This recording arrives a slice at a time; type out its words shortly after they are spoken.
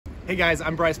Hey guys,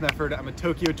 I'm Bryce Mefford. I'm a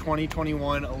Tokyo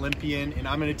 2021 Olympian, and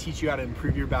I'm going to teach you how to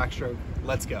improve your backstroke.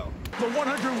 Let's go. The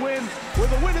 100 win with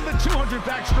a win in the 200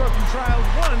 backstroke in trial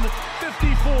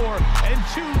 1:54 and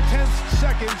 2/10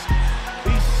 seconds.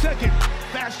 The second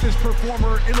fastest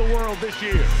performer in the world this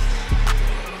year.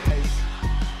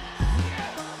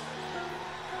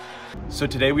 So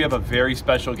today we have a very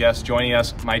special guest joining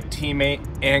us, my teammate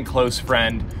and close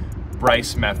friend,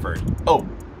 Bryce Mefford. Oh,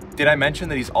 did I mention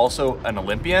that he's also an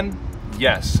Olympian?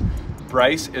 Yes,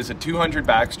 Bryce is a 200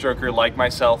 backstroker like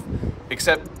myself,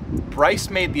 except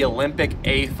Bryce made the Olympic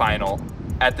A final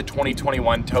at the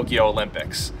 2021 Tokyo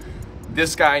Olympics.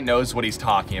 This guy knows what he's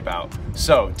talking about.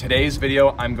 So today's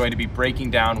video, I'm going to be breaking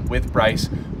down with Bryce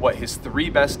what his 3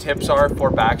 best tips are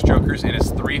for backstrokers and his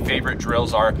 3 favorite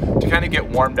drills are to kind of get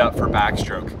warmed up for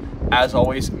backstroke. As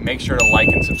always, make sure to like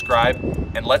and subscribe,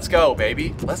 and let's go,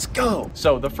 baby, let's go.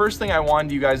 So the first thing I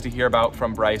wanted you guys to hear about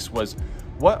from Bryce was,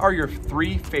 what are your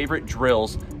 3 favorite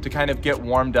drills to kind of get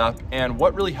warmed up, and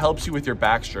what really helps you with your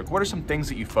backstroke? What are some things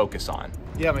that you focus on?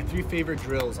 Yeah, my 3 favorite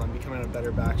drills on becoming a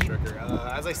better backstroker.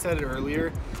 As I said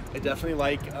earlier, I definitely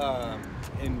like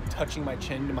in touching my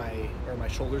chin to my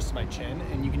shoulders to my chin,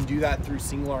 and you can do that through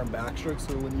single arm backstroke.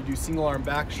 So when you do single arm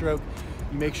backstroke,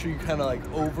 you make sure you kind of like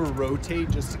over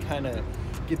rotate just to kind of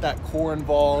get that core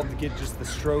involved, get just the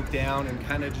stroke down, and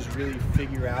kind of just really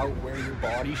figure out where your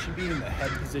body should be and the head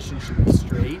position should be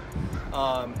straight.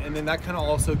 And then that kind of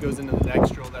also goes into the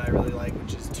next drill that I really like,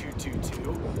 which is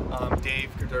 2-2-2. Dave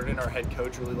Durden, our head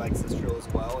coach, really likes this drill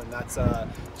as well, and that's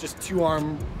just 2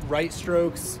 arm right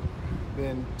strokes,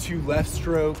 then 2 left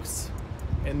strokes,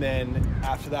 and then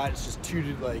after that it's just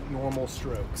 2 like normal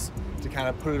strokes to kind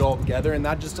of put it all together, and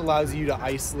that just allows you to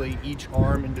isolate each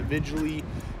arm individually,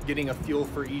 getting a feel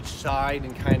for each side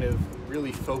and kind of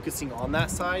really focusing on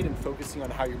that side and focusing on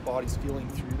how your body's feeling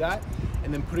through that,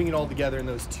 and then putting it all together in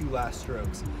those 2 last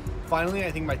strokes. Finally,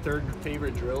 I think my 3rd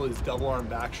favorite drill is double arm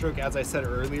backstroke. As I said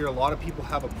earlier, a lot of people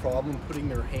have a problem putting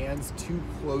their hands too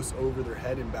close over their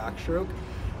head in backstroke.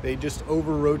 They just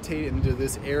over rotate into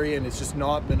this area, and it's just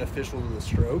not beneficial to the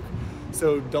stroke.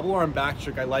 So double arm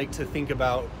backstroke, I like to think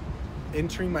about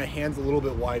entering my hands a little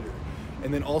bit wider,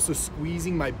 and then also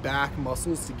squeezing my back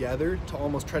muscles together to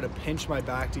almost try to pinch my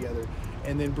back together,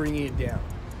 and then bringing it down.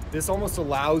 This almost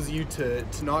allows you to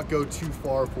not go too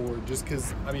far forward, just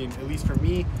because, I mean, at least for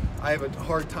me, I have a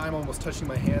hard time almost touching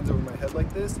my hands over my head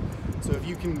like this. So if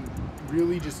you can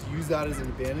really just use that as an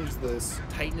advantage, the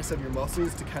tightness of your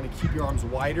muscles to kind of keep your arms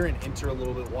wider and enter a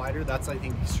little bit wider, that's, I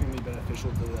think, extremely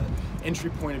beneficial to the entry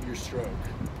point of your stroke.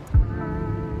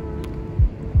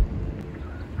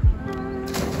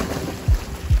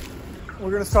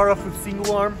 We're gonna start off with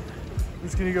single arm. We're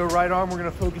just gonna go right arm. We're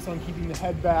gonna focus on keeping the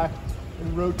head back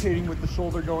and rotating with the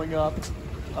shoulder going up.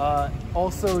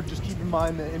 Also, just keep in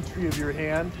mind the entry of your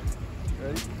hand.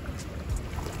 Ready?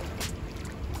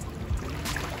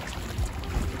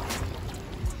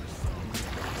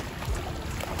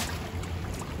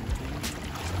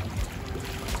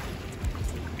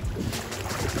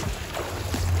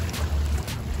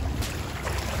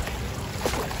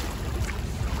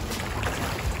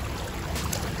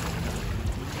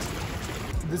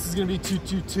 This is gonna be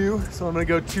 2-2-2, so I'm gonna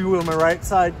go 2 on my right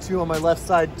side, 2 on my left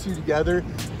side, 2 together,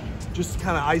 just to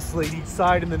kind of isolate each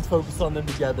side and then focus on them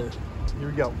together. Here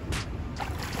we go.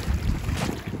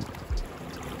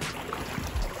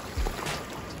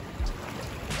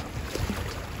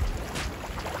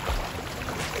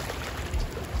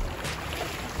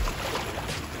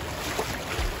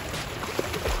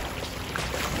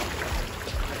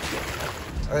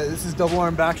 All right, this is double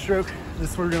arm backstroke.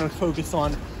 This we're gonna focus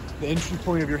on the entry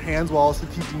point of your hands while also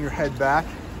keeping your head back.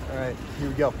 All right, here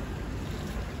we go.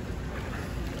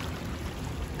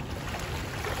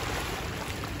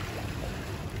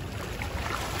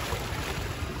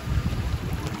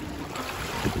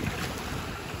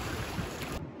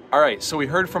 All right, so we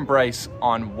heard from Bryce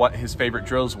on what his favorite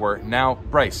drills were. Now,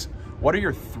 Bryce, what are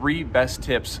your 3 best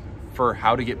tips for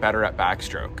how to get better at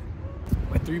backstroke?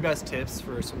 My 3 best tips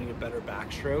for swimming a better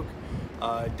backstroke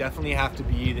definitely have to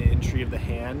be the entry of the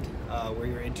hand. Where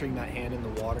you're entering that hand in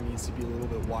the water needs to be a little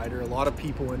bit wider. A lot of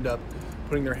people end up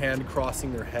putting their hand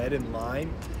crossing their head in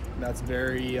line, and that's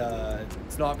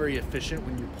it's not very efficient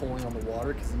when you're pulling on the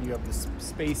water, because then you have this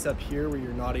space up here where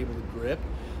you're not able to grip.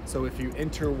 So if you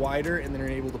enter wider and then are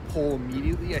able to pull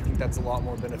immediately, I think that's a lot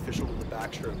more beneficial to the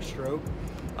backstroke stroke.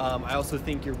 I also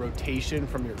think your rotation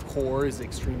from your core is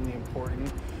extremely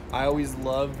important. I always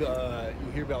love,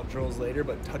 you'll hear about drills later,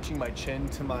 but touching my chin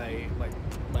to my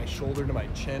shoulder to my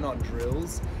chin on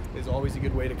drills is always a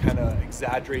good way to kind of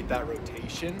exaggerate that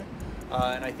rotation.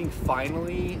 And I think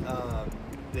finally,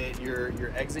 that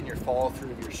your exit and your follow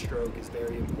through of your stroke is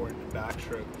very important in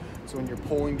backstroke. So when you're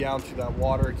pulling down through that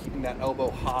water, keeping that elbow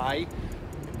high,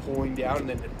 pulling down, and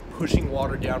then pushing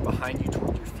water down behind you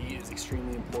towards your feet is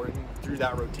extremely important through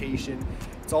that rotation.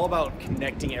 It's all about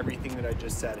connecting everything that I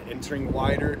just said. Entering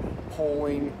wider,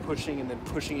 pulling, pushing, and then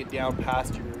pushing it down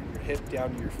past your hip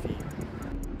down to your feet.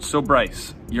 So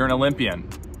Bryce, you're an Olympian.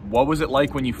 What was it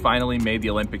like when you finally made the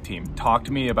Olympic team? Talk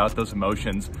to me about those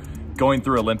emotions going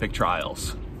through Olympic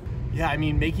trials. Yeah, I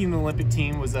mean, making the Olympic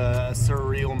team was a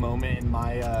surreal moment in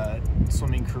my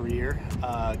swimming career.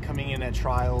 Coming in at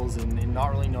trials and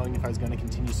not really knowing if I was going to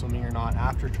continue swimming or not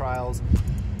after trials,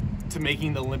 to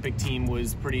making the Olympic team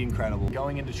was pretty incredible.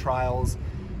 Going into trials,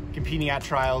 competing at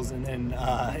trials, and then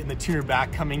in the tuner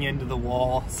back coming into the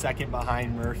wall, second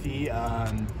behind Murphy,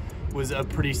 was a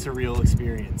pretty surreal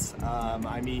experience.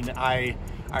 I mean, I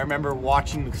remember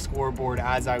watching the scoreboard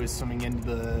as I was swimming into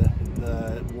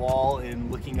the wall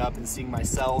and looking up and seeing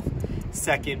myself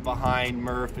second behind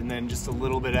Murph and then just a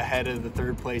little bit ahead of the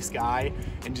third place guy,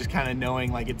 and just kind of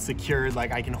knowing like it's secured,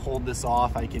 like I can hold this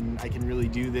off, I can really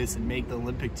do this and make the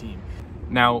Olympic team.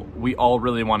 Now, we all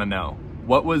really want to know,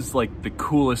 what was like the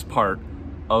coolest part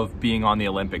of being on the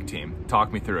Olympic team?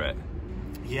 Talk me through it.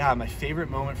 Yeah, my favorite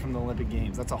moment from the Olympic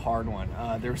Games, that's a hard one.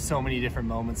 There were so many different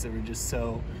moments that were just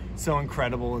so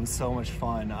incredible and so much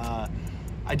fun.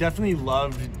 I definitely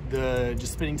loved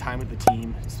just spending time with the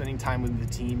team,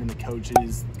 and the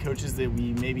coaches that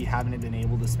we maybe haven't been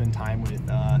able to spend time with,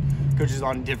 coaches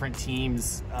on different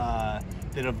teams that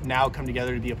have now come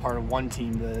together to be a part of one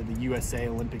team, the USA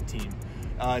Olympic team.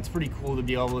 It's pretty cool to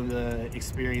be able to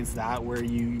experience that, where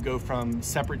you go from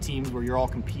separate teams where you're all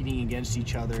competing against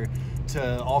each other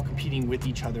to all competing with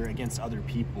each other against other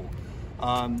people.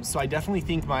 So I definitely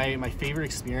think my favorite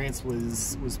experience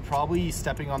was probably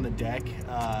stepping on the deck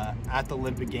at the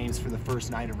Olympic Games for the first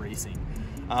night of racing.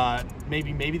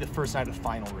 Maybe the first night of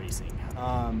final racing.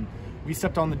 We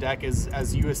stepped on the deck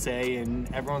as USA,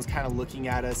 and everyone's kind of looking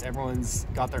at us, everyone's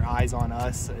got their eyes on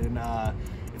us, and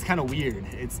it's kind of weird.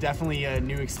 It's definitely a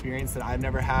new experience that I've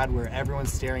never had, where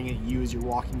everyone's staring at you as you're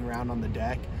walking around on the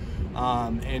deck.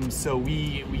 And so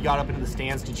we got up into the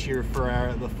stands to cheer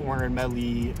for the 400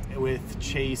 medley with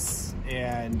Chase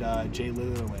and Jay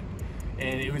Litherland.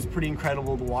 And it was pretty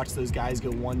incredible to watch those guys go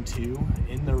 1-2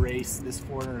 in the race, this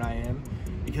 400 IM,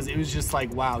 because it was just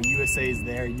like, wow, USA is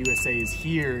there, USA is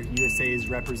here, USA is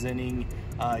representing,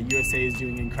 USA is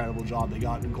doing an incredible job. They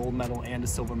got a gold medal and a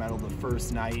silver medal the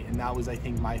first night, and that was, I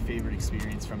think, my favorite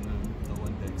experience from the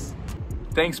Olympics.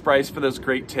 Thanks, Bryce, for those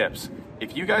great tips.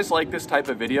 If you guys like this type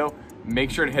of video, make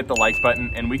sure to hit the like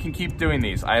button, and we can keep doing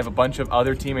these. I have a bunch of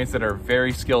other teammates that are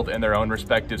very skilled in their own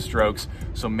respective strokes,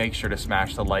 so make sure to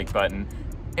smash the like button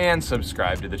and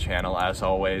subscribe to the channel as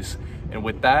always. And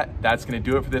with that, that's gonna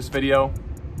do it for this video.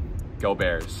 Go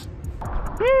Bears.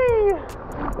 Yay!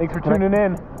 Thanks for tuning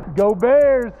in. Go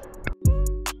Bears!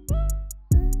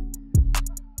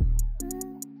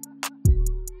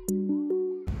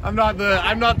 I'm not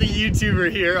the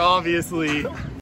YouTuber here, obviously.